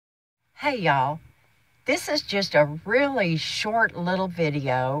Hey y'all, this is just a really short little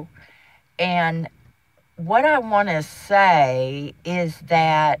video, and what I want to say is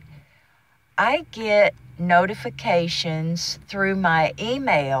that I get notifications through my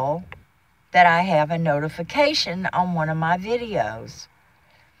email that I have a notification on one of my videos.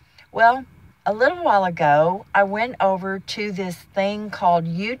 Well, a little while ago, I went over to this thing called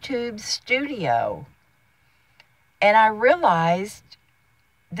YouTube Studio, and I realized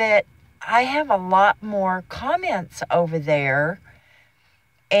that I have a lot more comments over there,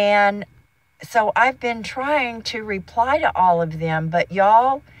 and so I've been trying to reply to all of them. But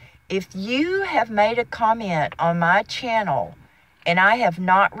y'all, if you have made a comment on my channel and I have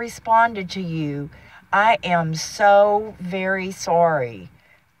not responded to you, I am so very sorry.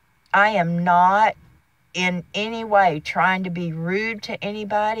 I am not in any way trying to be rude to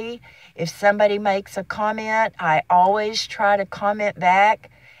anybody. If somebody makes a comment, I always try to comment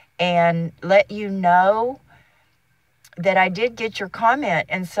back and let you know that I did get your comment.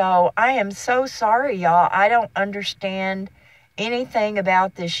 And so I am so sorry, y'all. I don't understand anything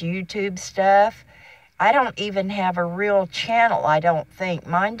about this YouTube stuff. I don't even have a real channel, I don't think.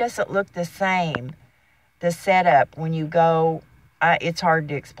 Mine doesn't look the same, the setup when you go. It's hard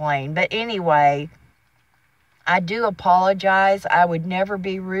to explain. But anyway, I do apologize. I would never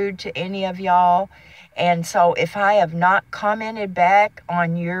be rude to any of y'all. And so if I have not commented back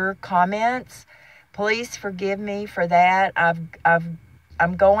on your comments, please forgive me for that.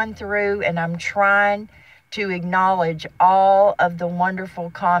 I'm going through and I'm trying to acknowledge all of the wonderful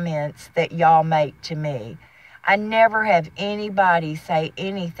comments that y'all make to me. I never have anybody say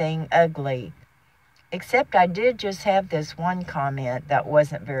anything ugly, except I did just have this one comment that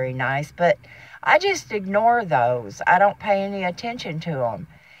wasn't very nice, but I just ignore those. I don't pay any attention to them.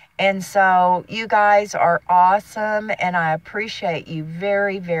 And so you guys are awesome, and I appreciate you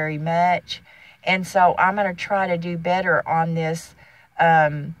very, very much. And so I'm going to try to do better on this,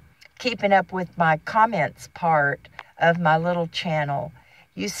 keeping up with my comments part of my little channel.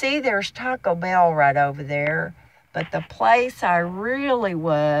 You see there's Taco Bell right over there, but the place I really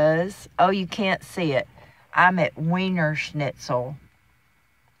was, oh, you can't see it. I'm at Wiener Schnitzel.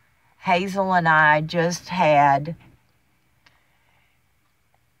 Hazel and I just had,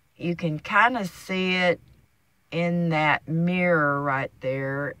 you can kind of see it in that mirror right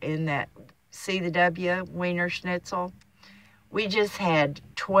there, in that, see the W, Wiener Schnitzel? We just had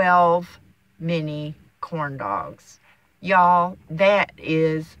 12 mini corn dogs. Y'all, that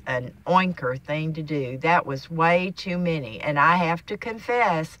is an oinker thing to do. That was way too many. And I have to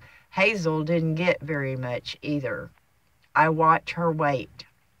confess, Hazel didn't get very much either. I watch her weight.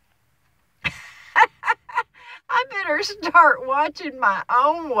 I better start watching my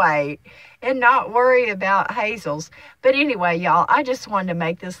own weight and not worry about Hazel's. But anyway, y'all, I just wanted to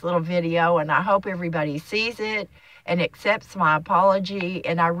make this little video, and I hope everybody sees it and accepts my apology,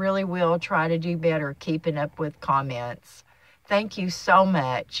 and I really will try to do better keeping up with comments. Thank you so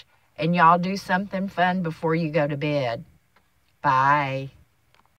much, and y'all do something fun before you go to bed. Bye.